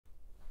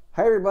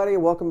Hi everybody,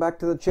 welcome back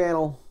to the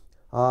channel.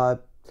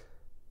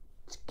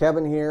 It's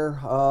Kevin here.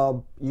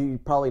 You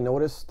probably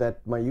noticed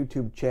that my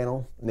YouTube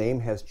channel name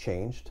has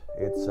changed.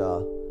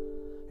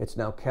 It's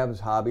now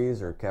Kev's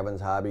Hobbies or Kevin's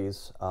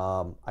Hobbies.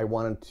 I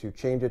wanted to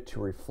change it to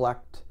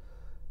reflect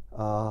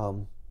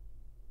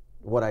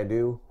what I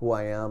do, who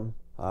I am.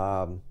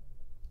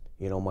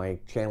 My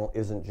channel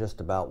isn't just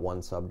about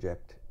one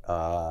subject.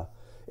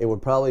 It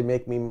would probably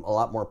make me a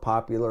lot more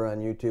popular on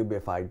YouTube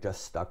if I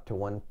just stuck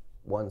to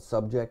one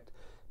subject,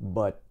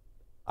 but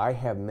I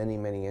have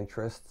many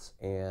interests,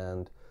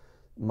 and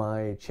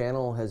my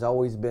channel has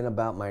always been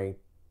about my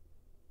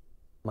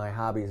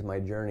hobbies, my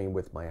journey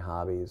with my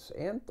hobbies,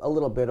 and a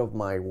little bit of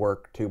my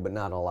work too, but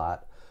not a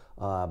lot.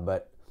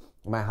 But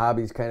my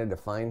hobbies kind of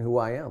define who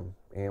I am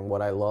and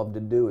what I love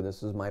to do.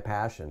 This is my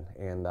passion,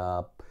 and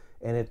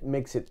it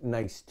makes it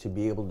nice to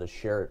be able to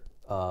share it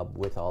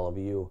with all of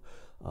you.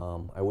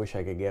 I wish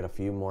I could get a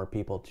few more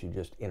people to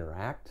just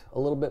interact a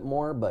little bit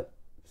more, but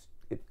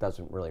it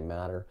doesn't really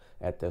matter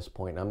at this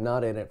point. I'm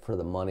not in it for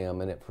the money. I'm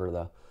in it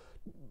for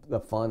the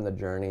fun, the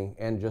journey,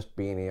 and just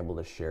being able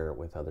to share it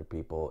with other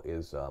people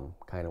is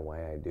kind of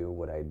why I do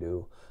what I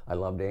do. I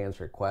love to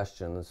answer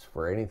questions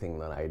for anything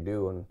that I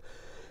do, and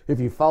if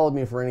you followed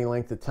me for any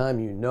length of time,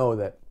 you know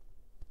that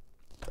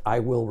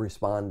I will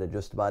respond to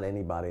just about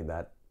anybody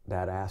that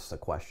asks a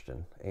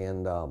question.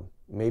 And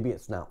maybe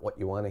it's not what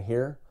you want to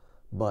hear,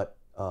 but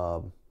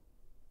I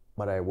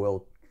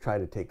will try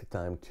to take the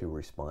time to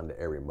respond to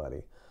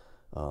everybody.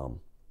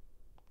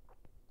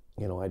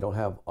 I don't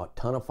have a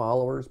ton of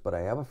followers, but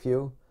I have a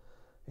few,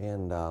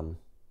 and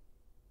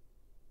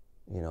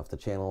if the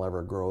channel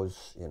ever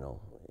grows,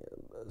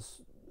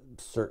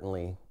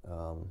 certainly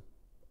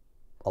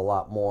a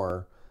lot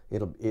more,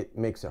 it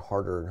makes it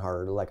harder and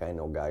harder. Like, I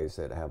know guys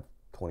that have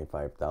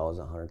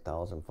 25,000,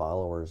 100,000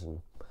 followers,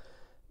 and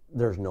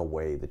there's no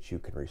way that you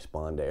can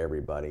respond to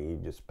everybody. You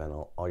just spend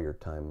all your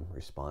time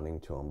responding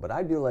to them. But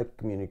I do like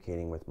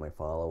communicating with my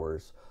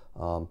followers.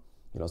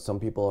 Some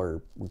people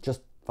are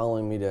just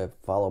following me to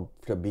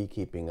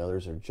beekeeping.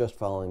 Others are just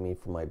following me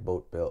for my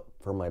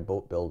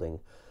boat building,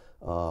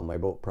 my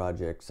boat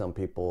project. Some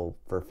people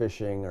for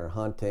fishing or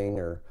hunting,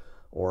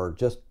 or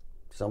just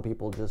some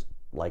people just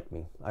like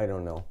me. I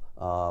don't know.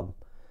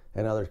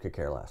 And others could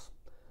care less.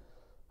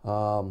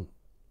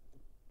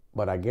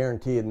 But I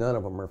guarantee you none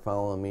of them are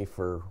following me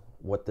for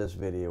what this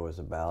video is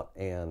about.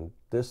 And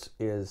this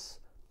is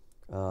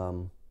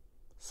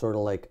sort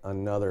of like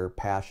another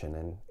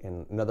passion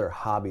and another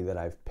hobby that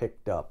I've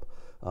picked up.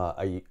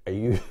 I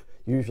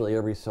usually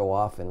every so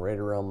often, right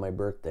around my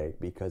birthday,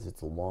 because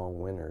it's long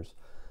winters,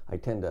 I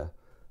tend to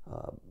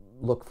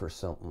look for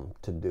something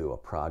to do, a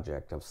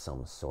project of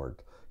some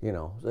sort.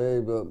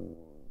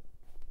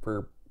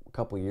 For a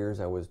couple years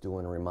I was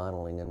doing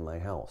remodeling in my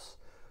house.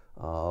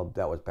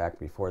 That was back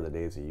before the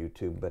days of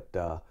YouTube, but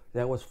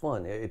that was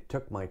fun. It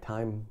took my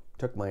time,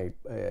 took my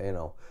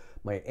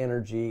my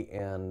energy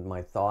and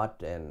my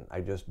thought, and I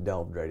just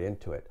delved right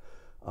into it.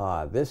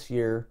 This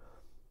year,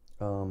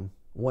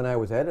 when I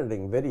was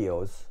editing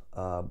videos,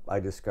 I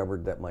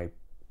discovered that my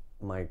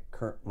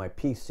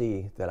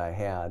PC that I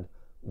had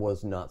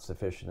was not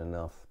sufficient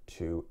enough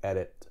to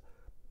edit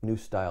new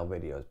style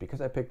videos,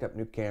 because I picked up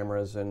new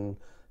cameras and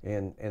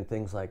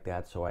things like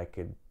that, so I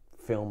could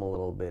film a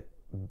little bit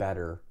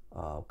better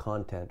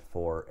content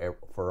for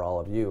all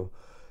of you.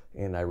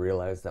 And I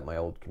realized that my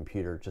old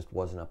computer just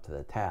wasn't up to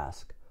the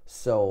task.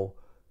 So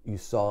you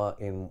saw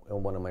in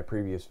one of my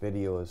previous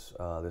videos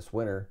this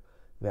winter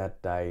that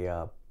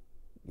I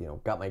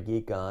got my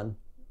geek on,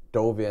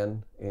 dove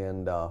in,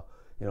 and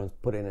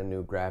put in a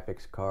new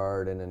graphics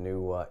card and a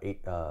new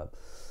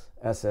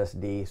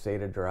SSD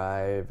SATA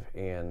drive,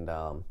 and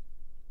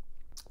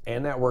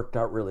that worked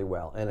out really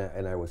well,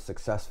 and I was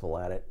successful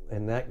at it.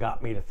 And that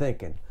got me to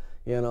thinking,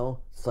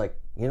 it's like,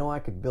 I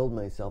could build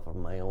myself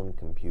my own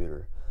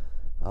computer.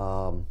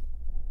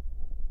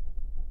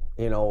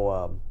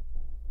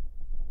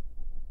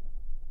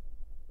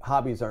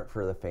 Hobbies aren't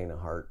for the faint of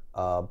heart.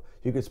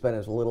 You could spend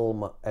as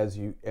little as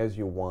you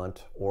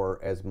want, or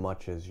as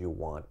much as you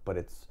want,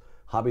 but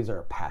hobbies are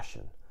a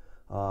passion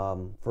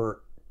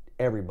for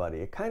everybody.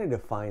 It kind of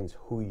defines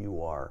who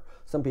you are.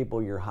 Some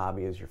people, your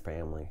hobby is your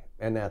family,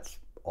 and that's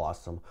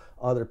awesome.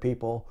 Other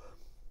people,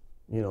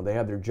 they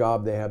have their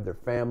job, they have their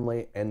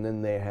family, and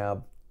then they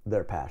have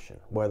their passion,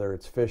 whether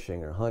it's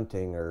fishing or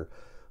hunting or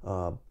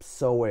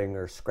sewing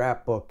or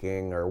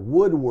scrapbooking or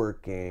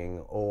woodworking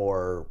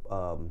or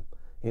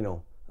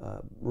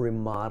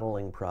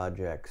remodeling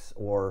projects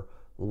or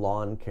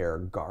lawn care,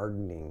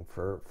 gardening,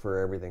 for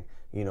everything.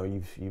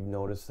 You've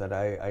noticed that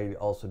I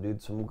also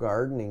did some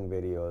gardening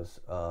videos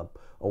a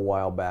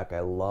while back. I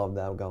love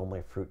that. I've got all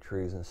my fruit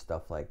trees and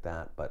stuff like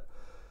that. But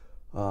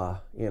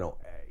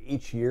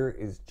each year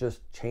is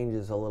just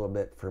changes a little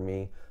bit for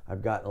me.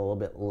 I've gotten a little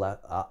bit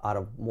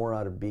more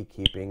out of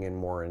beekeeping and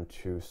more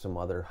into some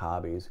other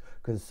hobbies,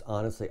 because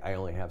honestly I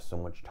only have so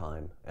much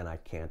time and I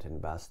can't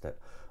invest it.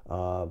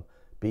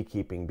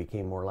 Beekeeping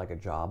became more like a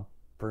job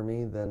for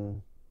me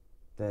than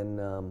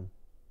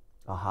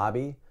a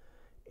hobby,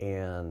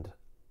 and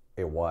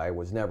I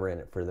was never in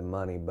it for the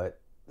money, but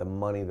the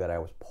money that I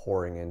was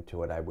pouring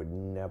into it, I would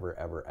never,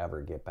 ever,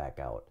 ever get back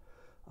out.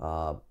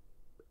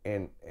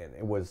 And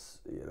it was,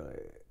 you know,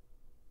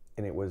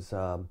 and it was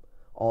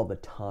all the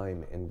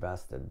time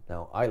invested.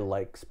 Now, I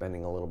like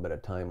spending a little bit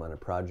of time on a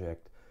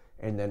project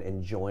and then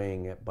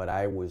enjoying it, but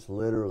I was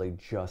literally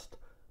just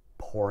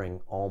pouring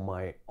all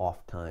my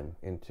off time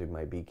into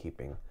my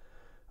beekeeping.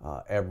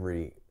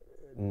 Every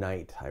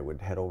night I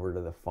would head over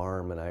to the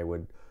farm and I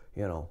would,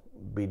 you know,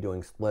 be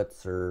doing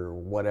splits or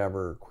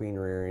whatever, queen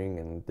rearing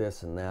and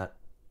this and that.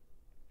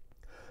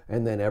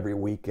 And then every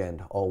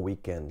weekend, all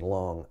weekend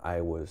long,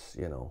 I was,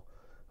 you know,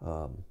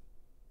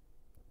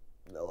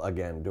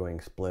 again, doing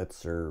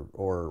splits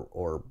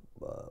or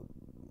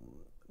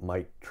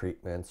mite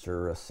treatments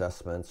or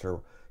assessments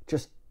or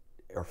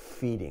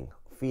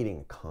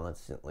feeding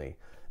constantly.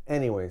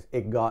 Anyways,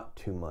 it got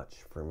too much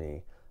for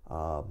me.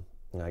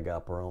 And I got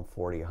up around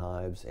 40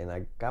 hives and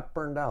I got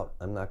burned out.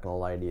 I'm not gonna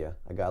lie to you.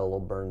 I got a little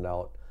burned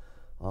out.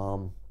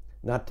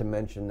 Not to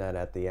mention that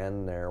at the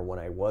end there, when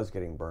I was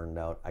getting burned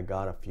out, I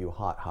got a few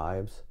hot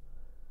hives,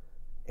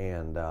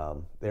 and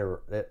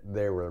they're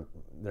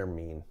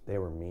mean. They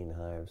were mean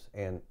hives,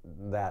 and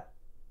that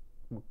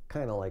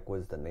kind of like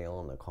was the nail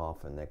in the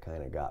coffin that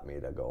kind of got me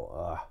to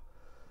go,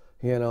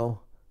 you know,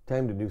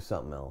 time to do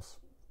something else.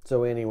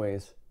 So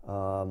anyways,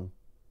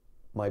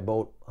 my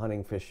boat,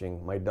 hunting,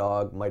 fishing, my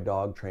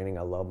dog training.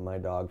 I love my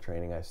dog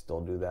training. I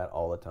still do that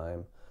all the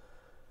time.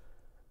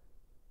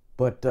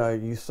 But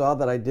you saw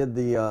that I did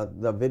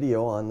the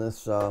video on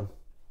this the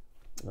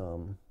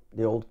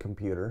old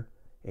computer,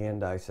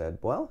 and I said,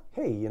 well,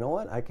 hey, you know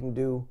what? I can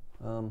do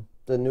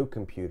the new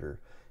computer.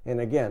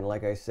 And again,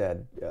 like I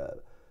said,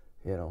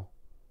 you know,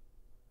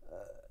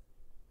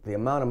 the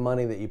amount of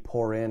money that you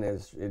pour in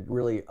is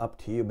really up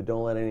to you. But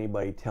don't let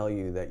anybody tell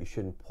you that you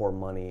shouldn't pour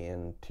money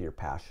into your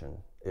passion.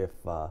 Even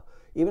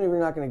if you're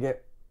not going to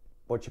get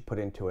what you put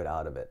into it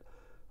out of it.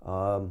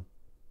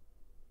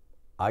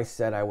 I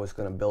said I was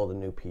going to build a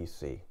new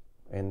PC,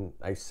 and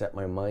I set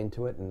my mind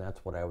to it, and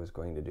that's what I was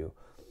going to do.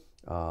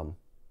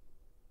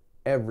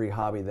 Every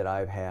hobby that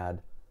I've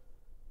had,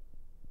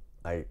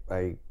 I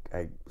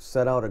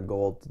set out a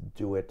goal to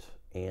do it,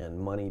 and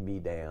money be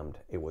damned,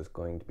 it was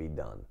going to be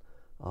done.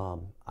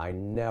 I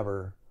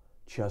never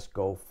just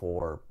go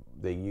for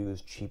the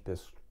used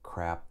cheapest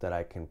crap that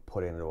I can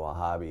put into a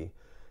hobby,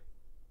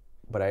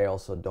 but I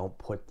also don't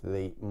put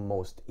the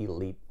most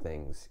elite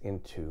things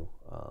into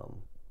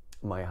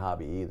my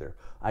hobby either.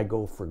 I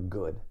go for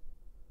good,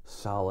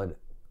 solid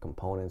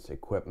components,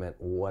 equipment,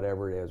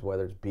 whatever it is,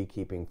 whether it's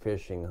beekeeping,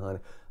 fishing,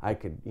 hunting. I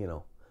could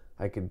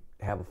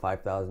have a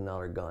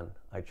 $5,000 gun.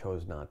 I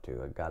chose not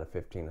to. I got a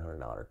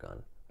 $1,500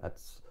 gun.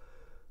 That's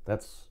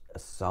a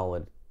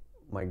solid.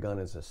 My gun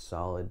is a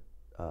solid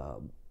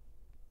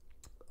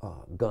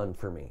gun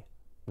for me.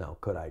 Now,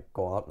 could I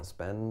go out and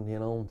spend, you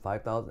know,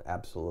 $5,000?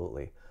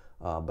 Absolutely,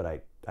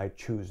 but I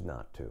choose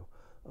not to.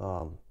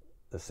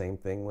 The same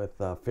thing with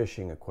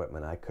fishing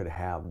equipment. I could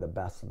have the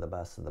best of the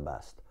best of the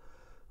best.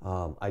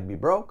 I'd be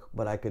broke,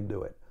 but I could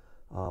do it.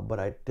 But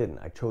I didn't.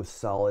 I chose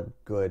solid,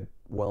 good,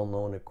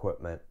 well-known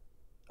equipment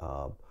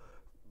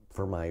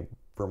for my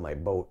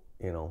boat.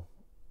 You know,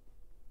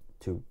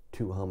 two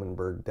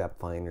Humminbird depth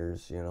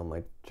finders. You know,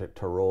 my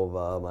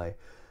Tarova, my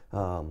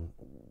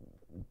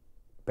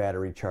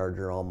battery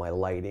charger, all my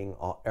lighting,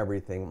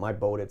 everything. My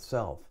boat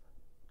itself.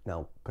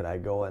 Now, could I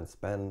go and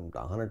spend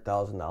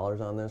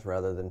 $100,000 on this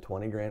rather than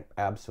 20 grand?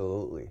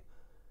 Absolutely.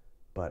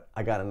 But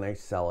I got a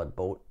nice solid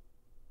boat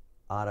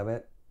out of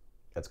it.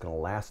 It's going to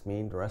last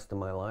me the rest of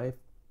my life,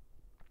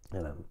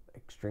 and I'm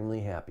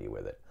extremely happy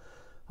with it.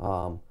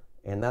 And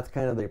that's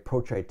kind of the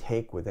approach I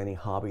take with any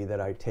hobby that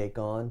I take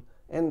on.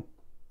 And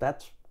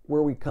that's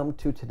where we come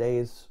to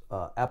today's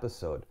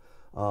episode.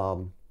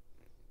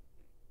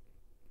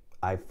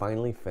 I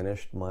finally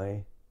finished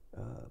my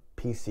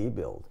PC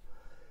build.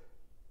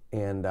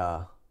 And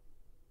I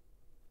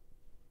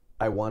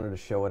wanted to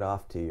show it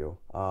off to you.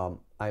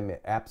 I'm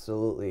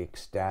absolutely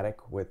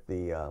ecstatic with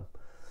the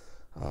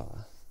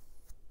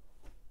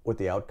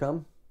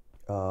outcome.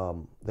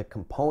 The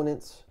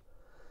components,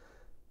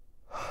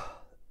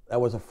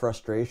 that was a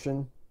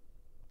frustration.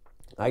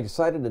 I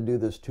decided to do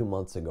this 2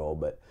 months ago,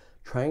 but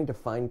trying to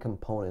find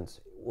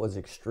components was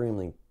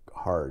extremely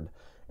hard.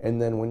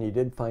 And then when you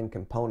did find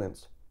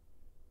components,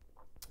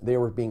 they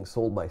were being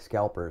sold by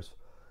scalpers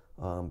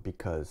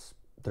because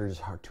they're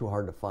just too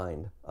hard to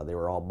find. They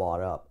were all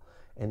bought up,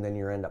 and then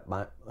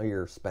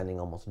you're spending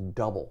almost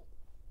double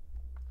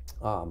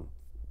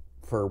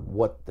for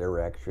what they're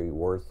actually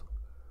worth.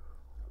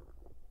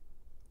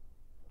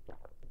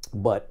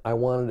 But I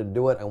wanted to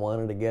do it. I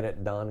wanted to get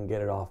it done,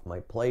 get it off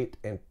my plate,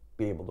 and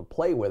be able to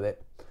play with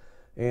it.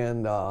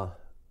 And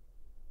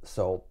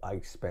so I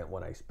spent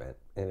what I spent,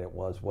 and it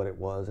was what it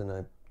was. And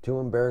I'm too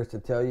embarrassed to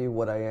tell you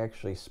what I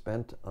actually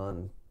spent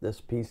on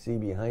this PC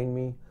behind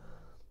me,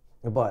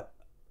 but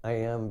I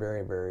am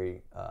very,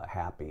 very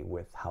happy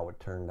with how it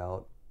turned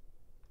out.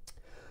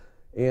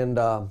 And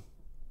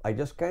I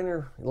just kind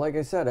of, like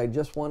I said, I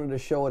just wanted to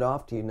show it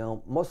off to you.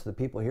 Now, most of the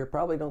people here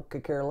probably don't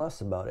care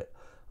less about it.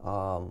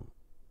 And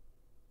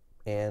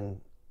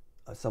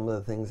some of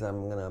the things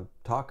I'm going to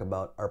talk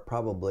about are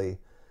probably,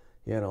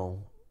 you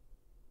know,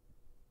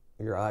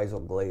 your eyes will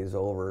glaze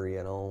over,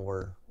 you know,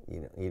 or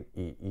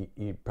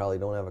you probably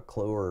don't have a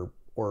clue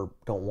or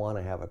don't want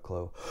to have a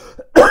clue.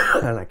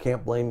 And I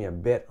can't blame you a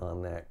bit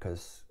on that,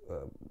 because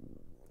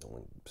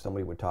when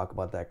somebody would talk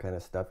about that kind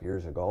of stuff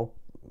years ago,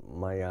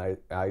 my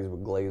eyes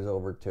would glaze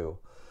over too,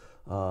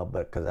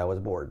 but because I was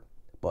bored.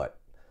 But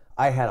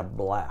I had a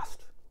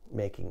blast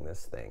making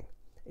this thing,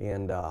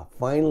 and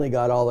finally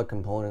got all the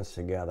components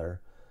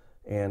together,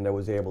 and I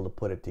was able to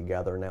put it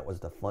together, and that was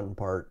the fun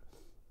part.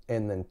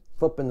 And then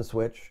flipping the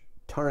switch,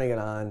 turning it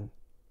on,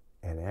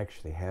 and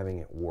actually having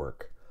it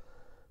work.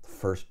 The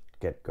first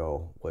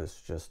get-go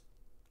was just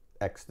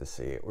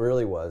ecstasy. It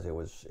really was. It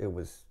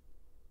was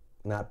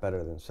not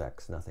better than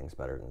sex. Nothing's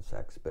better than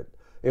sex, but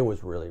it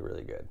was really,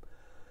 really good.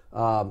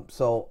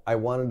 So I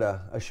wanted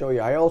to show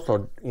you. I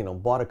also, you know,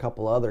 bought a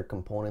couple other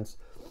components.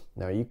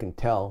 Now you can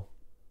tell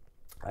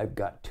I've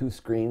got two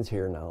screens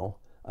here now.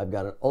 I've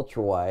got an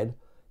ultra wide,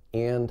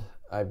 and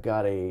I've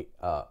got a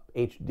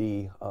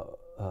HD,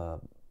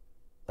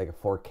 like a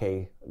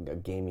 4K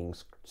gaming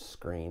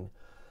screen.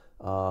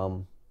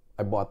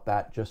 I bought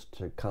that just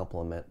to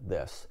complement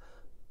this.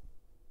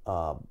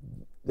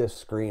 This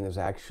screen is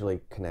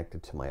actually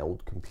connected to my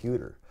old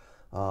computer.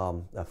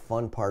 The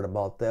fun part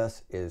about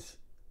this is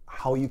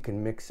how you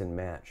can mix and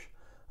match.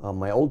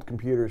 My old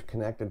computer is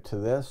connected to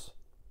this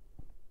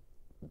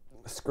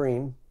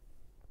screen,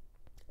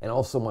 and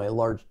also my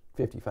large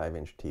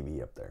 55-inch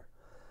TV up there.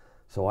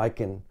 So I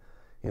can,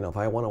 you know, if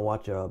I want to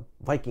watch a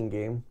Viking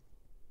game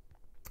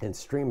and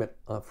stream it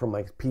from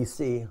my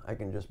PC, I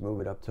can just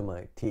move it up to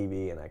my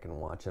TV and I can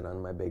watch it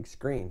on my big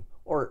screen,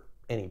 or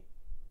anything.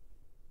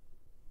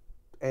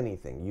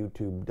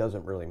 YouTube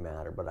doesn't really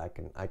matter, but I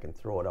can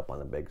throw it up on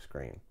the big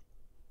screen.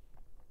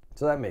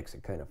 So that makes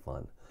it kind of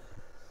fun.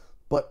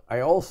 But I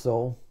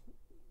also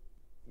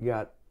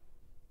got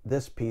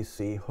this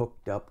PC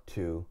hooked up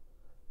to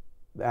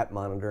that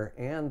monitor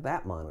and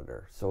that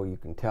monitor, so you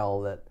can tell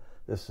that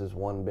this is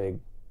one big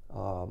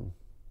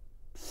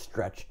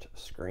stretched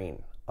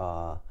screen,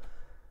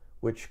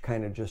 which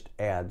kind of just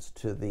adds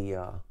to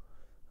the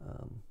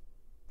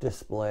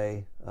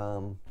display,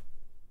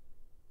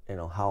 you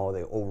know, how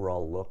the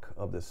overall look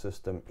of the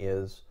system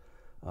is,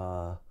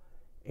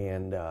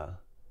 and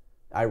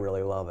I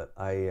really love it.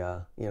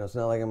 You know, it's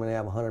not like I'm going to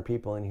have 100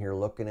 people in here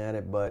looking at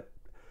it, but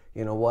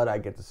you know what? I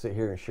get to sit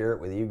here and share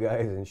it with you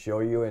guys and show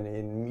you,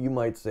 and you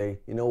might say,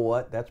 you know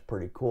what? That's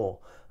pretty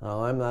cool.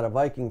 I'm not a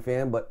Viking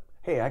fan, but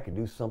hey, I could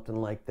do something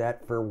like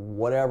that for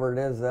whatever it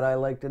is that I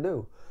like to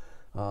do.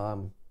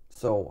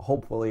 So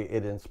hopefully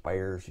it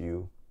inspires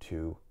you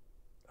to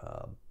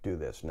do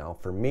this. Now,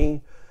 for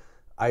me,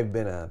 I've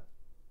been a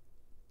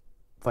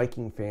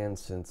Viking fan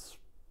since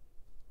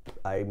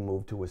I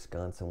moved to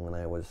Wisconsin when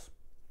I was,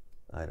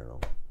 I don't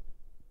know,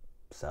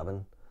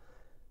 7.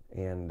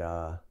 And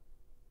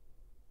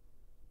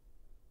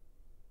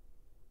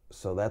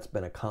so that's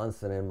been a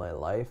constant in my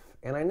life.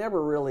 And I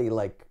never really,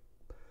 like,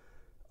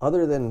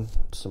 other than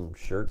some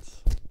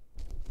shirts,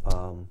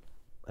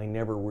 I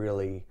never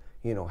really,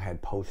 you know,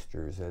 had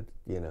posters that,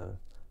 you know,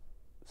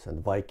 said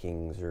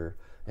Vikings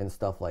and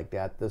stuff like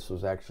that. This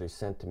was actually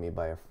sent to me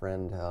by a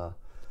friend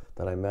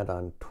that I met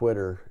on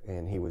Twitter,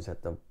 and he was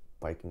at the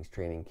Vikings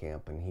training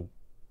camp, and he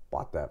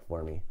bought that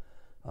for me.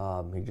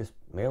 He just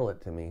mailed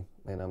it to me,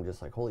 and I'm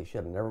just like, holy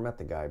shit, I never met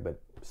the guy, but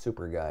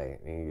super guy,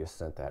 and he just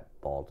sent that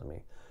ball to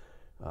me.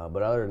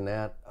 But other than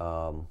that,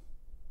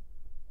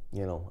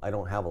 you know, I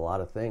don't have a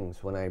lot of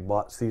things. When I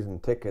bought season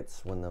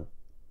tickets, when the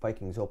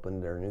Vikings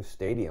opened their new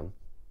stadium,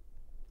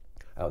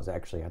 I was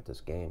actually at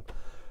this game.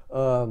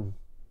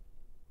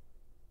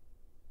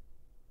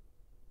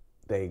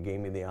 They gave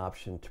me the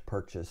option to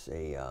purchase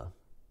a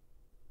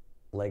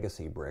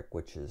legacy brick,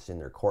 which is in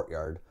their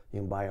courtyard. You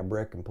can buy a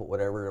brick and put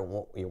whatever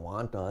you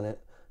want on it,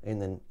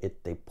 and then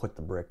they put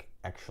the brick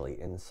actually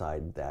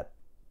inside that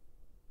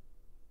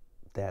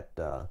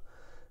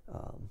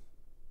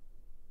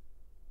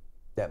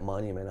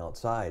monument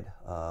outside,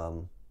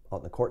 out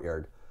in the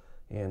courtyard.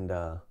 And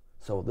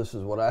so this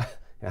is what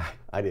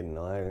I didn't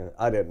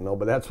know,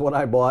 but that's what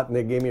I bought, and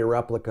they gave me a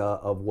replica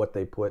of what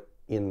they put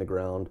in the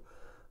ground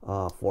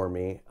for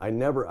me. I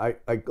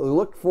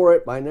looked for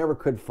it, but I never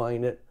could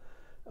find it.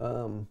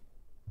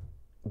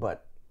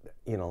 But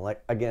you know,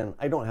 like, again,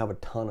 I don't have a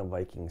ton of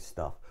Viking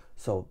stuff,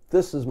 so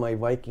this is my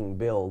Viking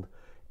build,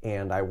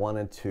 and I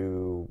wanted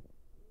to,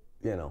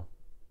 you know,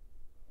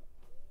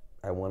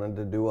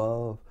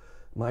 do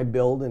my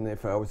build, and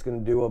if I was going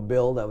to do a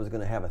build, I was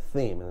going to have a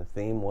theme, and the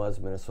theme was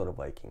Minnesota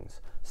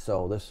Vikings.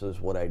 So this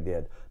is what I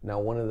did. Now,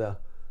 one of the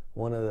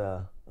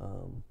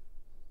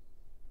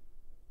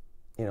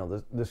you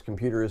know, this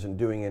computer isn't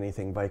doing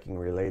anything Viking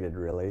related,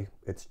 really.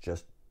 It's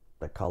just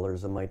the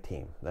colors of my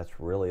team. That's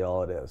really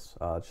all it is.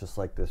 It's just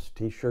like this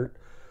t-shirt.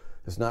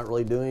 It's not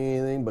really doing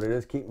anything, but it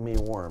is keeping me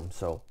warm.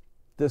 So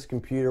this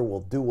computer will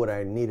do what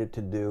I need it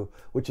to do,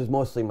 which is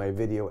mostly my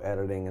video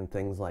editing and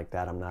things like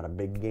that. I'm not a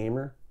big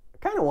gamer. I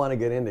kind of want to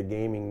get into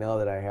gaming now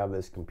that I have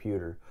this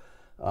computer.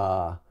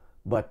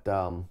 But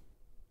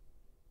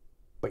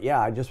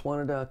yeah, I just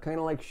wanted to kind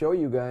of like show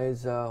you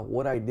guys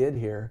what I did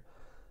here.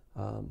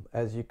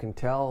 As you can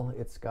tell,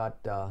 it's got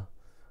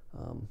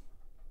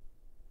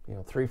you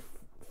know, 3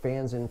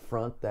 fans in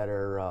front that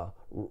are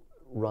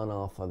run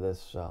off of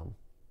this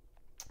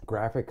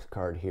graphics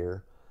card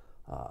here.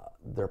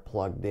 They're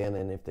plugged in,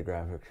 and if the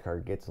graphics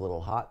card gets a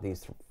little hot,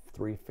 these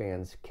 3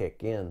 fans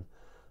kick in.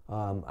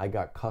 I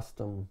got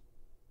custom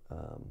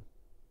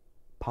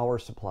power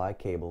supply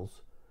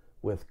cables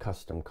with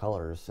custom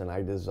colors, and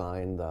I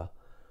designed the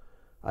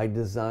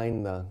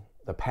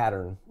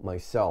pattern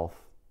myself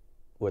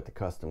with the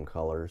custom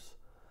colors.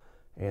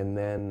 And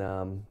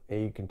then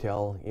you can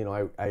tell, you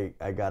know,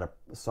 I got a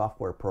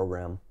software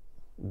program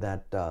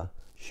that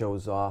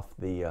shows off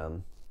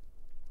the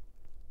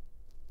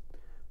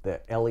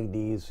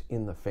LEDs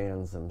in the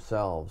fans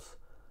themselves,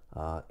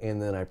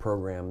 and then I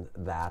programmed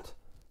that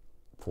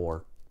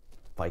for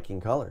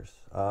Viking colors.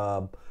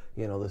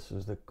 You know, this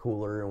is the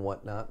cooler and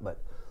whatnot,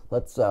 but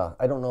let's,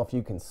 I don't know if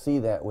you can see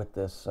that with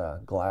this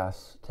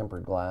glass,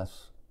 tempered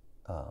glass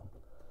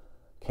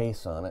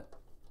case on it,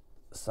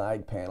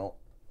 side panel.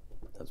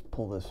 Let's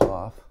pull this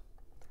off,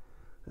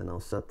 and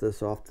I'll set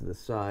this off to the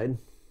side.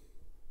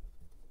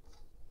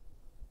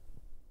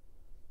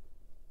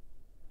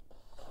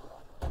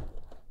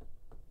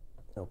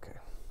 Okay.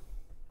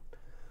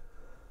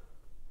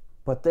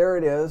 But there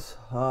it is.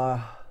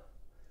 Now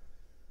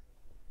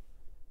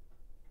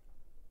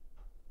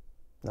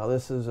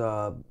this is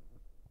a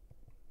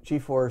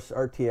GeForce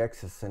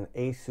RTX. It's an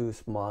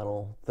ASUS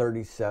model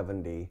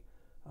 3070.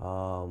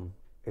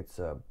 It's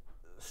a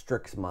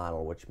Strix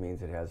model, which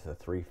means it has the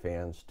 3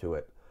 fans to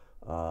it,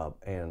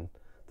 and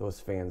those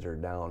fans are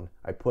down.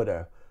 I put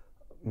a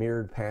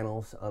mirrored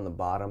panels on the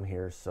bottom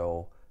here,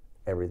 so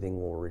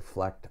everything will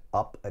reflect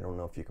up. I don't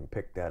know if you can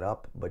pick that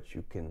up, but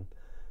you can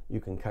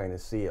kind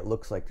of see it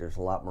looks like there's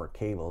a lot more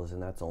cables,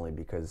 and that's only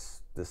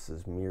because this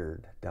is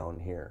mirrored down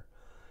here.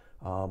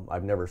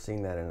 I've never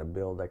seen that in a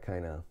build. I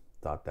kind of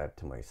thought that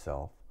to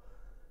myself.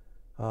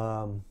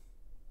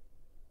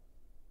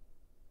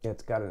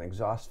 It's got an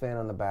exhaust fan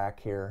on the back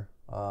here,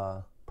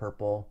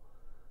 purple.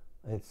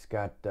 It's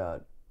got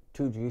 2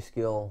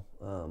 GSkill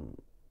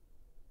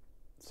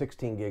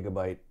 16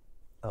 gigabyte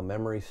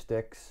memory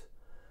sticks.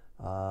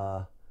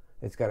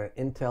 It's got an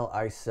Intel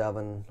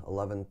i7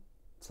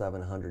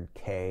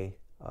 11700K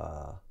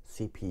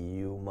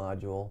CPU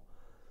module.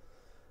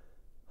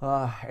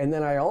 And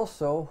then I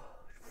also,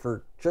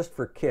 just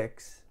for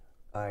kicks,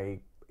 I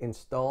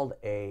installed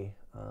a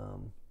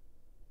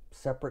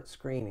separate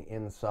screen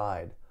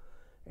inside,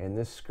 and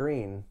this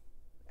screen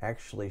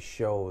actually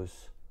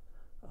shows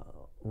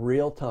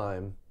real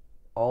time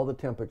all the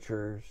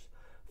temperatures,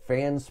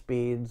 fan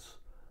speeds,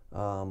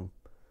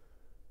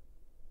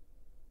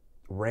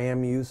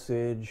 RAM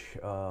usage,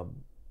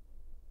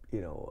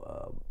 you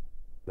know,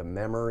 the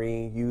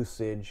memory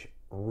usage,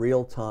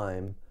 real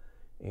time,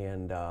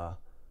 and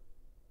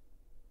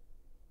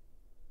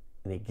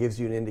it gives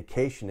you an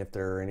indication if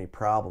there are any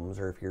problems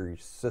or if your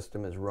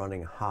system is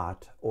running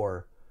hot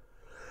or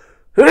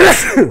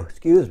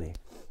excuse me,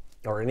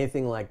 or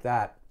anything like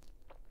that.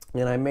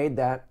 And I made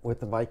that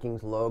with the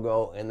Vikings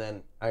logo, and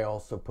then I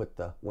also put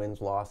the wins,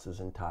 losses,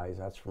 and ties.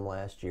 That's from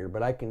last year,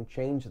 but I can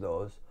change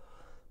those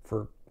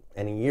for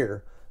any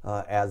year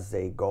as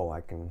they go.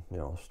 I can, you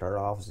know, start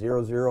off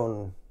 0, 0,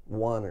 and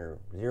 1, or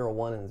 0,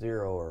 1, and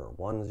 0, or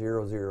 1,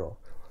 0, 0,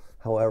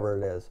 however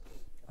it is.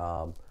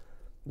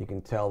 You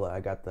can tell that I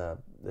got the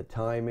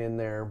time in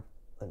there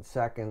in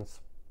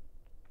seconds,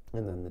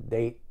 and then the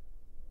date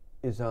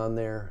is on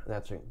there.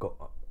 That's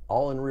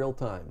all in real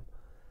time.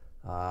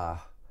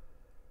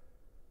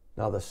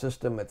 Now the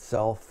system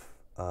itself,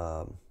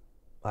 I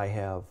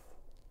have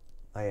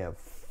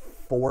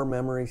 4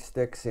 memory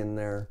sticks in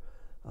there,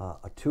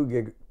 a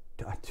 2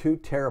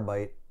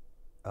 terabyte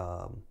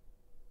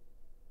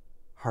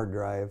hard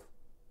drive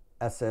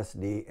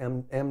SSD,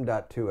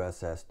 M.2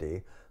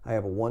 SSD. I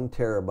have a 1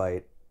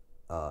 terabyte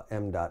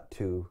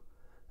M.2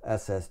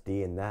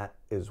 SSD, and that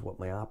is what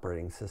my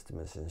operating system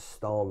is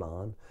installed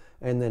on.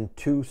 And then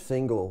 2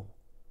 single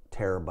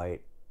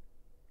terabyte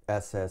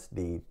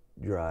SSD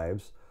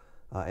drives,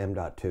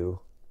 M.2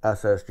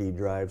 SSD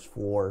drives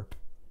for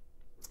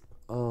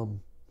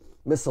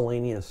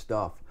miscellaneous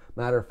stuff.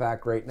 Matter of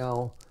fact, right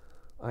now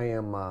I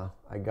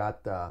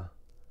got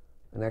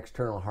an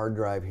external hard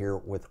drive here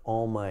with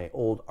all my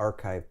old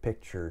archive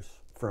pictures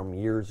from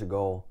years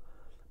ago,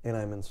 and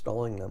I'm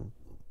installing them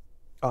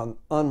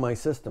on my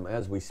system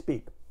as we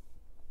speak.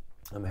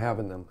 I'm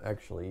having them,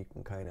 actually, you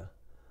can kind of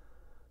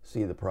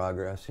see the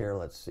progress here.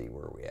 Let's see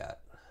where we at.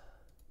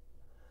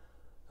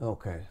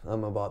 Okay,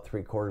 I'm about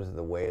 3/4 of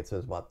the way. It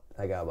says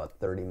I got about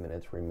 30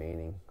 minutes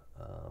remaining.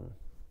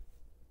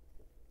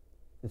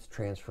 It's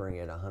transferring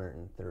at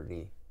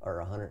 130 or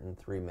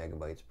 103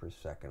 megabytes per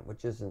second,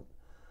 which isn't,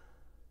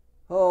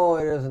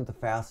 it isn't the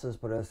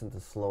fastest, but it isn't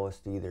the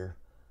slowest either.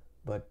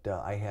 But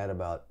I had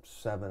about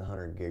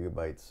 700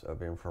 gigabytes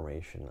of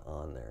information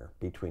on there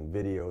between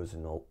videos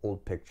and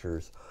old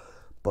pictures.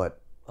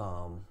 But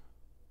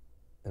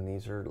And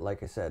these are,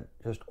 like I said,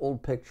 just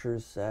old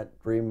pictures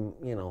that dream,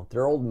 you know,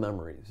 they're old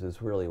memories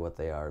is really what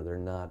they are. They're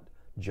not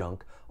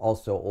junk.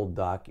 Also old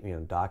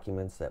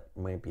documents that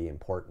might be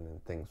important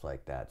and things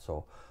like that.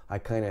 So I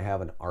kind of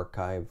have an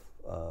archive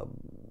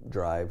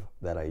drive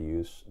that I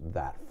use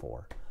that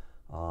for.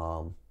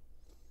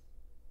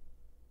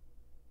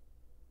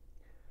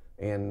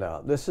 And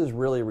this is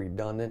really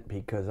redundant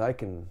because I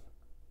can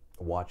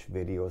watch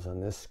videos on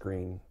this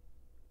screen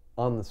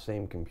on the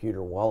same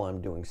computer while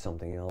I'm doing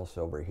something else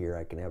over here.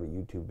 I can have a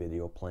YouTube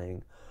video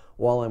playing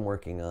while I'm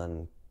working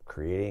on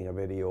creating a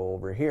video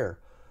over here.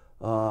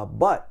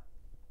 But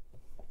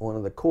one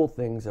of the cool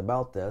things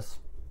about this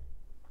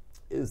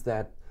is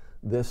that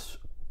this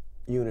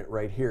unit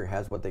right here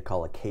has what they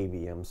call a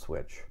KVM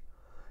switch.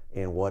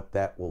 And what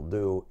that will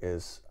do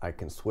is I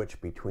can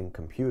switch between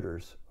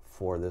computers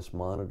for this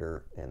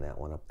monitor and that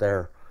one up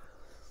there.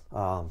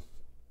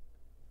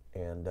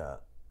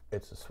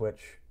 It's a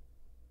switch.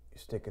 You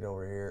stick it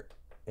over here,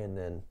 and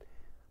then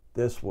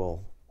this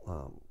will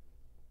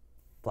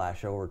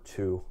flash over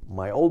to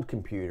my old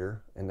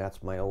computer, and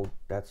that's my old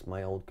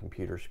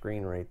computer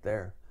screen right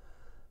there.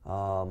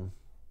 And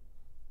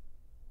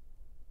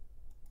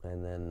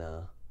then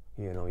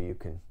you know, you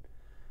can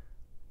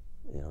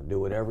do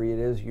whatever it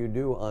is you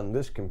do on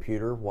this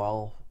computer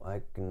while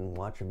I can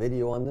watch a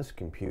video on this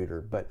computer.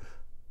 But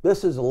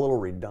this is a little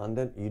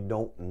redundant. You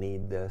don't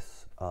need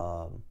this.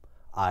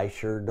 I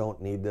sure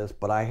don't need this,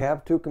 but I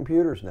have two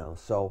computers now,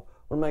 so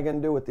what am I going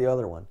to do with the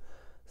other one?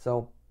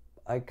 So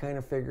I kind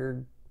of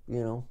figured,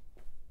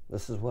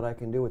 this is what I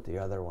can do with the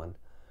other one.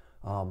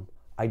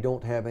 I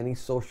don't have any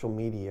social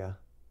media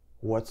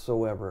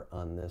whatsoever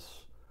on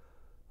this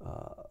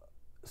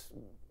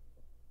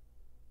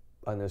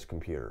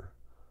computer.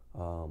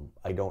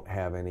 I don't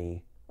have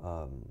any.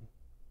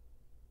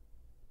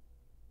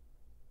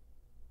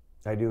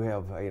 I do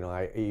have,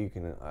 you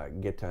can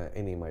get to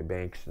any of my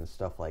banks and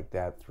stuff like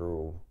that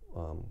through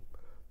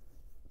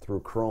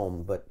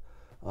Chrome, but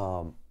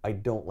I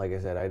don't, like I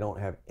said, I don't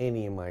have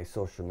any of my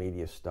social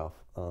media stuff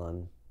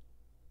on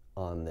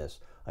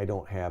this. I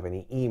don't have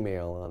any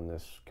email on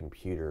this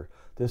computer.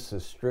 This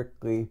is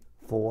strictly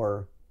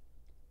for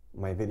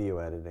my video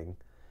editing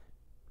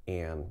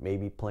and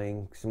maybe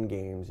playing some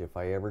games if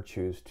I ever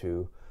choose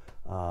to,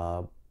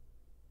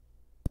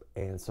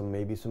 and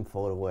maybe some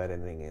photo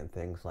editing and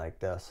things like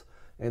this.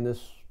 And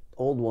this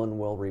old one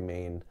will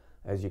remain,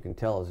 as you can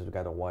tell, as it's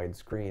got a wide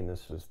screen.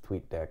 This is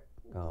TweetDeck.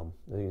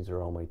 These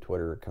are all my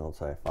Twitter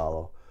accounts I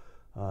follow.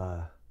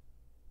 I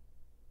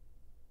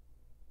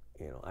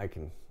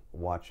can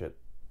watch it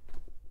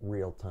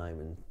real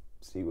time and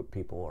see what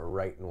people are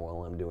writing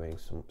while I'm doing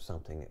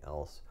something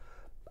else.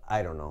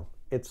 I don't know.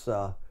 It's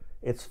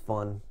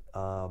fun,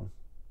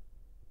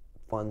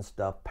 fun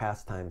stuff,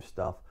 pastime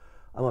stuff.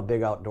 I'm a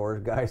big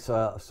outdoors guy,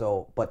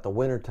 but the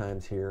winter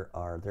times here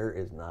there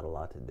is not a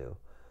lot to do.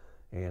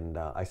 And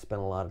I spend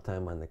a lot of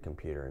time on the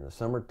computer. In the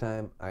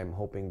summertime, I'm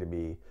hoping to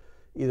be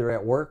either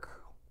at work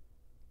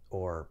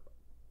or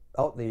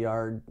out in the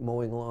yard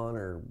mowing lawn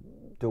or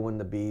doing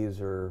the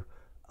bees or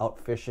out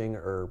fishing,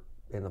 or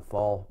in the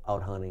fall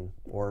out hunting,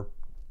 or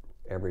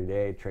every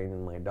day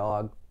training my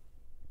dog.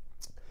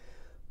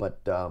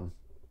 But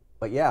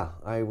yeah,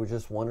 I was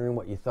just wondering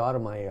what you thought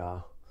of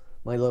my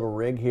my little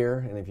rig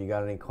here, and if you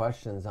got any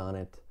questions on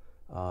it,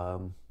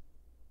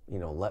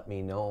 let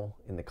me know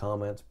in the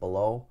comments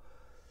below.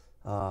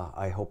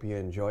 I hope you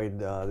enjoyed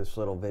this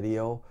little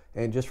video,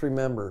 and just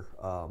remember,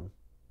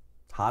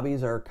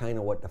 hobbies are kind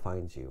of what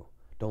defines you.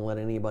 Don't let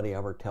anybody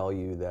ever tell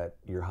you that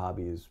your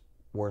hobby is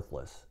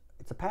worthless.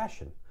 It's a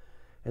passion,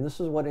 and this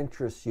is what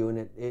interests you,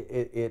 and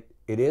it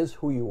is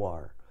who you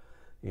are,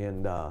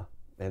 and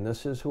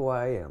this is who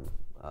I am.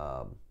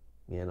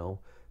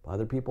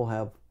 Other people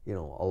have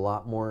a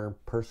lot more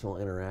personal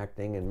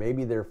interacting, and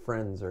maybe their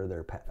friends are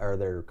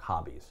their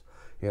hobbies.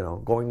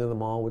 Going to the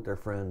mall with their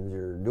friends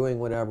or doing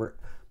whatever.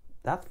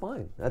 That's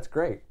fine. That's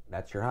great.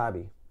 That's your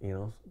hobby.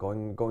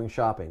 Going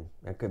shopping.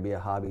 That could be a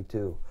hobby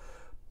too.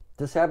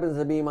 This happens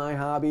to be my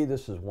hobby.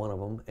 This is one of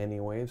them,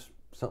 anyways.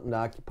 Something to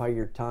occupy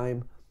your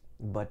time,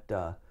 but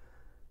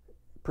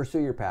pursue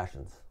your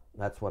passions.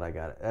 That's what I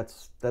got.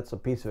 That's a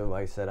piece of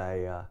advice that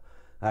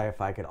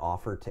if I could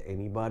offer to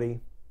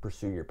anybody.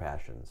 Pursue your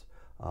passions.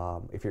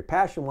 If your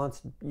passion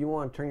you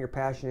want to turn your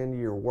passion into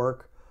your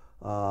work,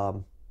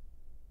 then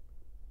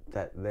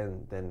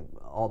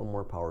all the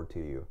more power to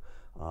you.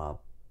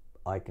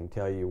 I can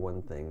tell you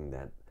one thing,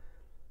 that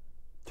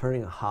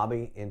turning a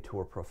hobby into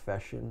a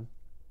profession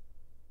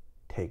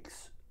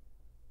takes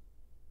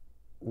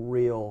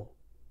real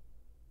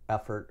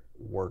effort,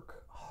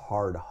 work,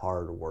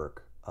 hard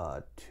work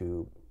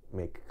to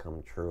make it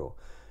come true.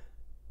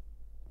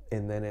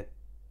 And then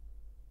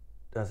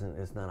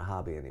it's not a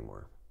hobby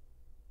anymore.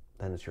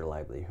 Then it's your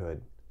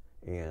livelihood.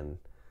 And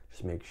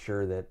just make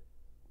sure that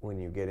when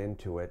you get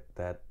into it,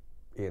 that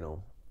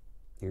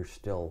you're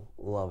still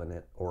loving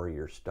it, or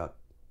you're stuck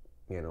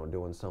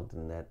doing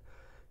something that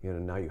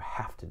now you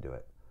have to do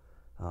it.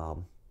 I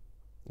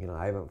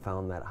haven't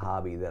found that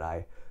hobby that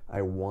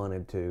I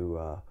wanted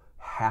to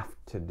have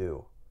to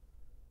do.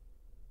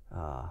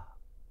 I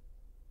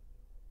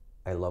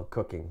love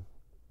cooking,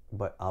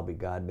 but I'll be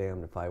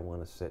goddamned if I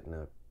want to sit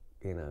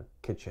in a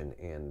kitchen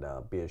and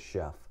be a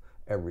chef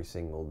every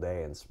single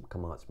day and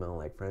come out smelling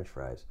like French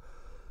fries.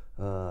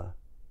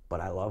 But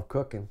I love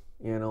cooking,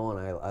 you know, and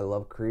I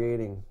love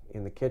creating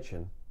in the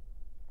kitchen.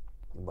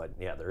 But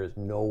yeah, there is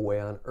no way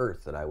on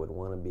earth that I would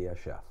want to be a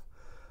chef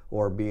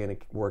or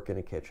work in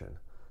a kitchen.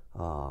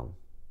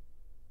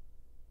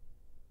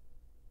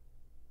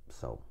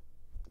 So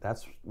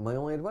that's my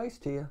only advice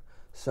to you.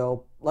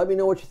 So let me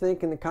know what you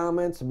think in the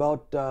comments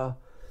about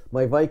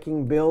my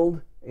Viking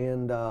build.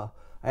 And I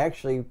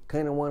actually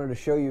kind of wanted to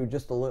show you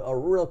just a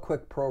real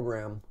quick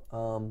program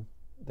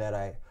that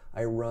I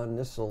run.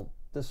 This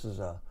is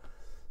a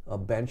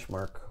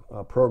benchmark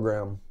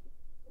program,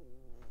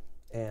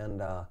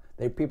 and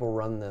people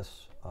run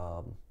this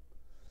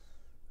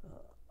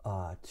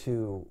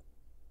to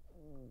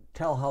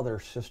tell how their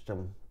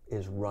system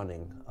is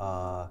running.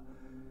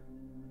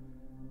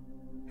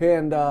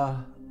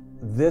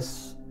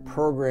 This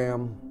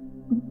program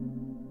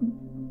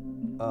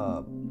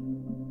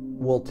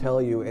will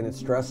tell you, and it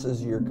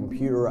stresses your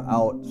computer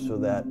out so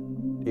that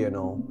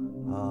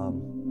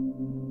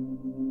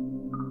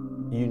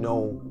you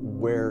know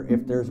where,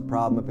 if there's a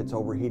problem, if it's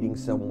overheating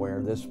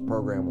somewhere, this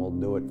program will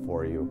do it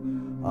for you.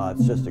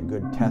 It's just a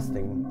good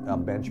testing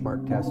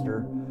benchmark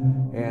tester,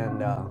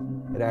 and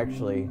it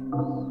actually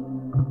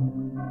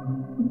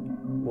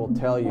will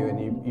tell you, and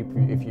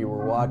if you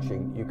were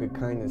watching, you could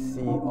kind of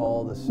see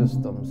all the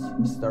systems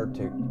start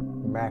to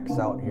max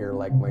out here,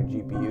 like my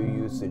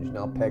GPU usage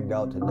now pegged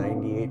out to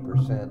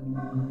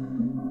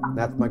 98%.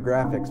 That's my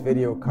graphics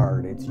video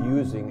card. It's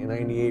using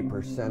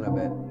 98% of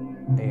it,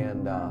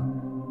 and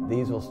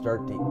these will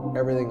start to,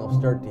 everything will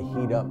start to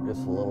heat up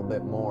just a little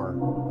bit more,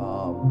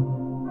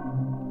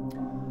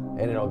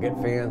 and it'll get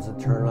fans to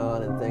turn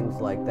on and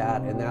things like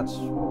that. And that's,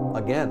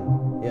 again,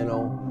 you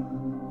know,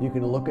 you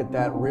can look at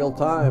that real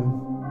time.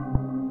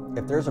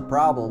 If there's a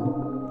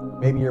problem,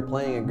 maybe you're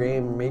playing a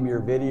game, maybe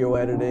you're video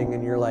editing,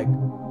 and you're like,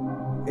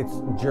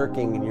 it's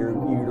jerking, and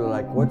you're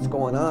like, what's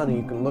going on? And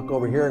you can look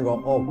over here and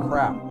go, oh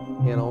crap,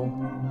 you know,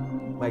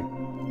 my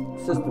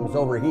system's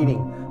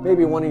overheating.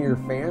 Maybe one of your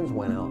fans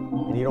went out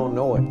and you don't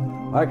know it.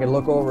 I can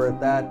look over at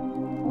that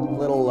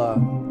little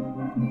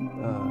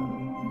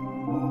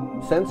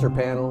sensor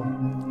panel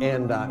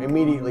and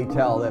immediately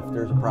tell if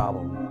there's a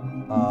problem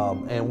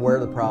and where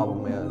the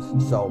problem is.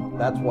 So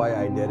that's why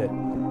I did it.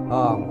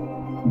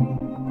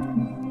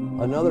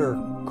 Another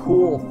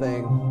cool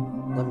thing,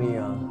 let me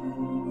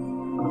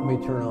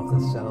turn off the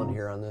sound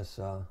here on this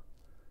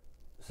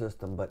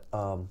system, but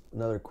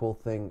another cool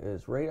thing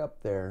is right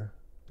up there,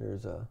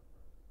 there's a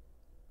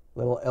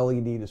little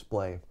LED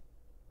display.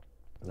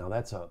 Now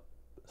that's a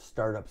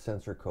startup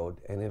sensor code,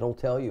 and it'll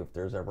tell you if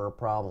there's ever a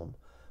problem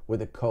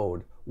with a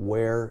code,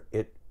 where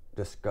it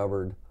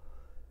discovered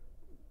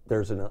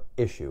there's an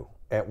issue,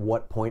 at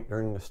what point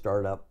during the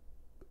startup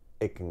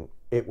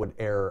it would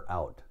error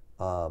out.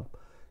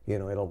 You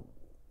know,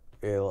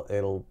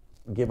 it'll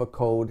give a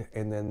code,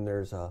 and then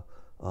there's a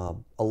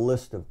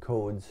list of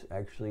codes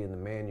actually in the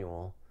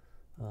manual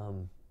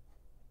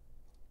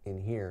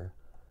in here.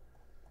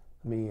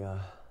 Let me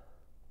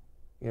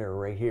yeah,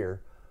 right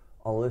here,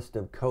 a list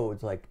of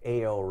codes, like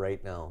AO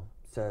right now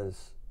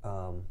says,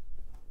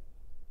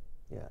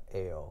 yeah,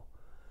 AO.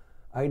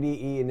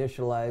 IDE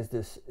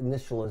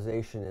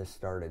initialization is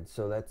started.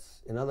 So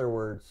that's, in other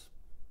words,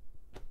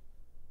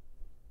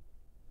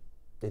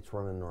 it's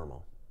running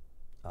normal.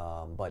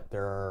 But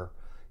there are,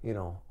 you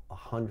know,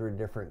 100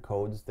 different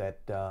codes that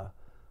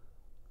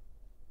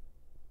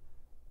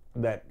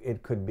that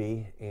it could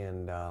be,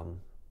 and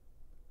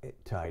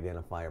to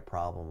identify a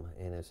problem.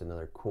 And it's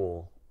another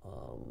cool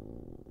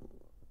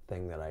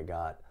thing that I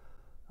got.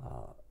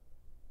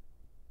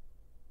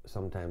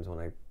 Sometimes when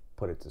I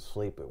put it to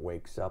sleep, it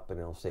wakes up and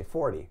it'll say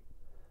 40,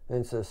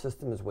 and so the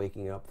system is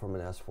waking up from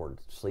an S4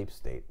 sleep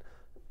state.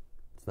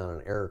 It's not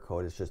an error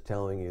code, it's just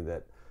telling you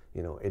that,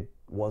 you know, it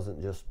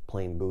wasn't just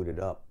plain booted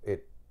up,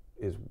 it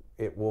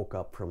woke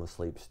up from a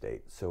sleep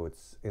state, so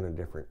it's in a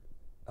different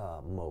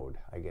mode,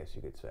 I guess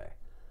you could say.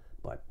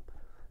 But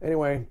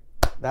anyway,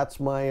 that's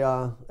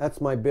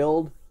my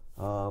build.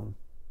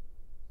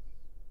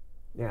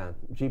 Yeah,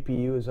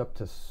 GPU is up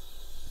to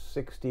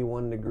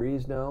 61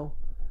 degrees now,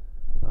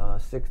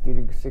 60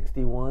 to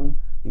 61.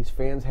 These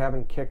fans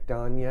haven't kicked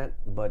on yet,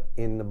 but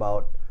in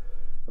about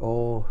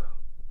 4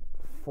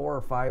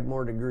 or 5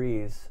 more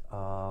degrees,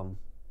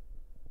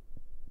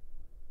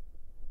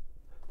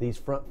 these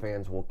front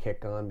fans will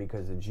kick on,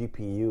 because the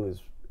GPU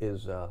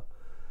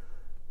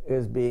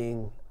is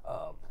being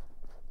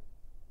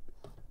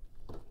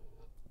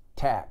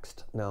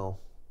taxed. Now,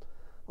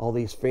 all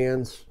these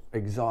fans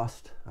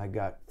exhaust. I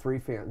got 3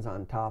 fans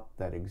on top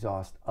that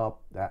exhaust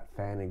up, that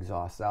fan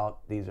exhausts out.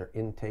 These are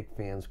intake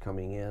fans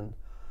coming in,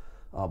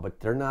 but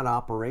they're not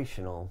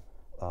operational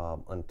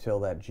until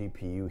that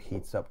GPU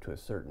heats up to a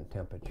certain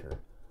temperature.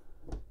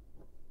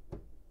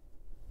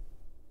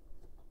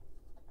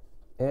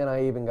 And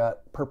I even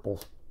got purple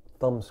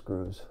thumb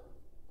screws,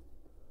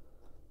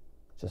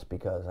 just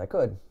because I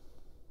could.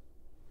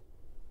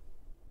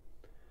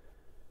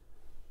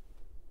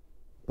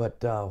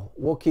 But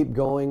we'll keep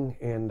going,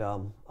 and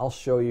I'll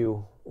show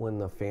you when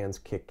the fans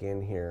kick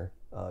in here.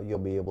 You'll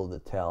be able to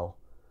tell.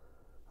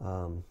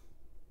 Let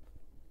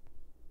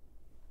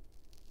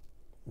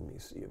me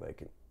see if I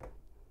can.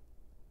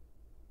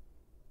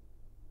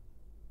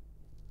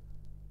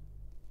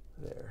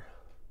 There.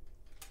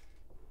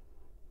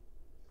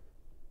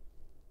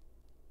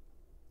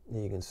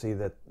 You can see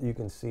that, you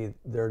can see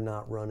they're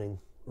not running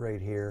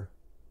right here,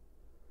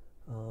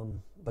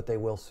 but they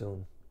will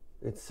soon.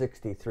 It's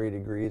 63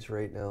 degrees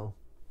right now.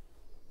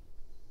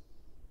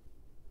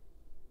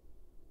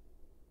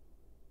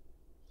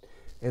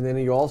 And then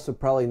you also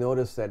probably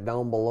notice that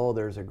down below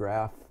there's a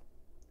graph,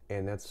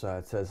 and that's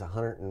it says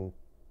 100 and,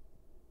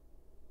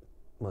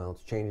 well,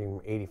 it's changing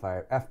from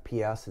 85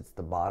 FPS. It's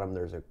the bottom.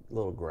 There's a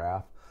little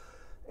graph,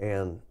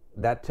 and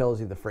that tells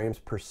you the frames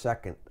per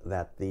second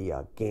that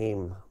the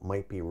game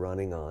might be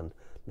running on.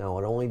 Now,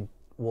 it only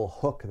will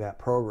hook that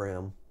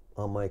program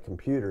on my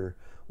computer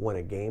when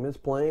a game is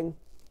playing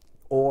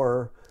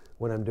or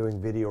when I'm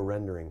doing video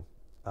rendering.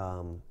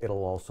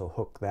 It'll also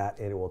hook that,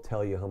 and it will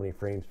tell you how many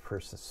frames per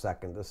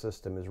second the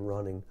system is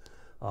running.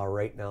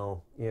 Right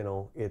now, you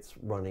know, it's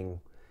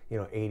running, you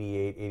know,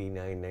 88,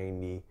 89,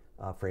 90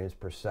 frames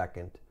per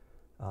second.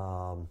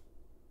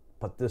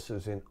 But this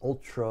is in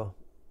ultra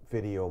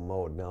video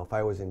mode. Now, if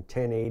I was in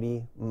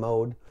 1080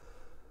 mode,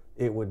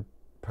 it would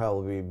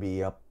probably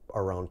be up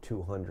around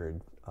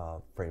 200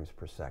 frames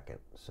per second.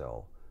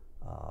 So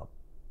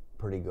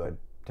pretty good.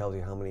 Tells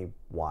you how many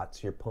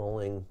watts you're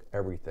pulling,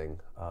 everything.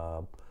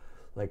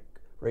 Like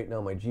right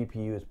now, my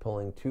GPU is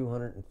pulling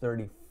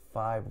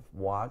 235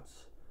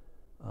 watts.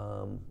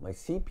 My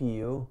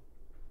CPU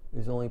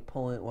is only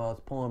pulling, well,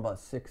 it's pulling about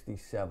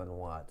 67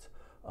 watts.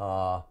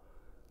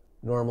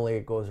 Normally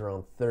it goes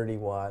around 30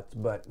 watts,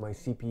 but my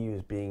CPU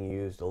is being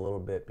used a little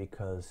bit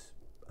because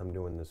I'm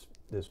doing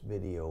this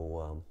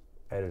video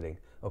editing.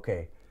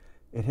 Okay,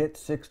 it hit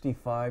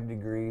 65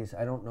 degrees.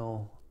 I don't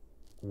know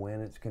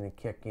when it's going to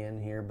kick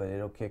in here, but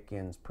it'll kick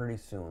in pretty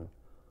soon.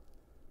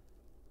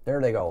 There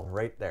they go,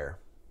 right there.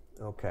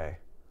 Okay,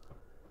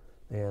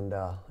 and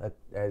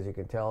as you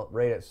can tell,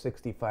 right at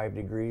 65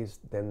 degrees,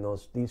 then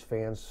these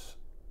fans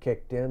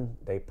kicked in.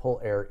 They pull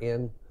air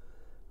in.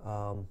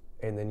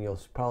 And then you'll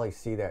probably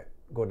see that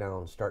go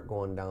down, start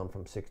going down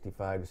from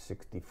 65 to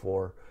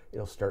 64.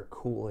 It'll start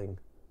cooling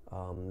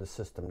the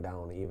system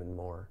down even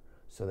more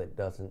so that it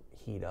doesn't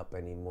heat up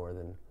any more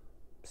than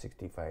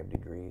 65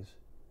 degrees.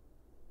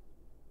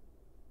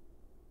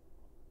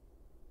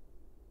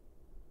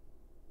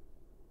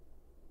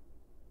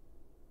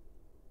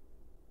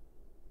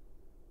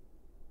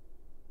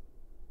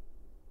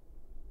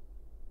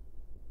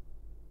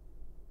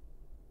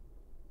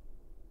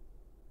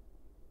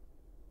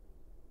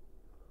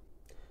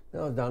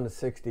 Now it's down to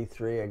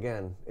 63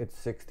 again. It's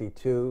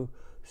 62,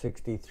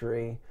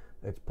 63.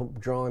 It's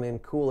drawing in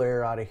cool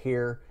air out of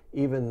here.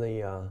 Even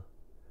the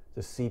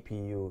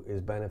CPU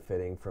is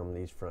benefiting from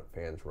these front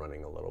fans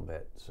running a little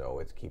bit, so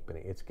it's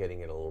getting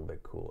it a little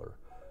bit cooler.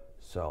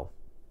 So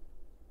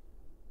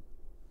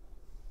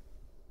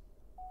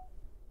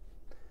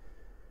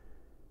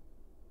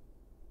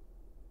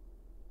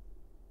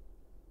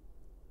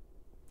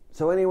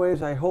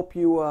anyways, I hope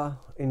you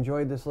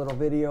enjoyed this little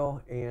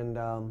video,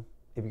 and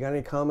if you got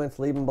any comments,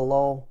 leave them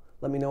below.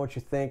 Let me know what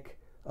you think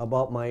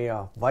about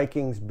my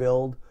Vikings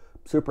build.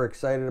 Super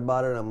excited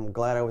about it. I'm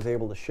glad I was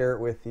able to share it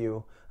with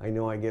you. I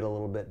know I get a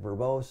little bit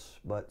verbose,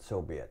 but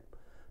so be it.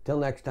 Till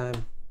next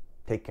time,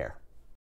 take care.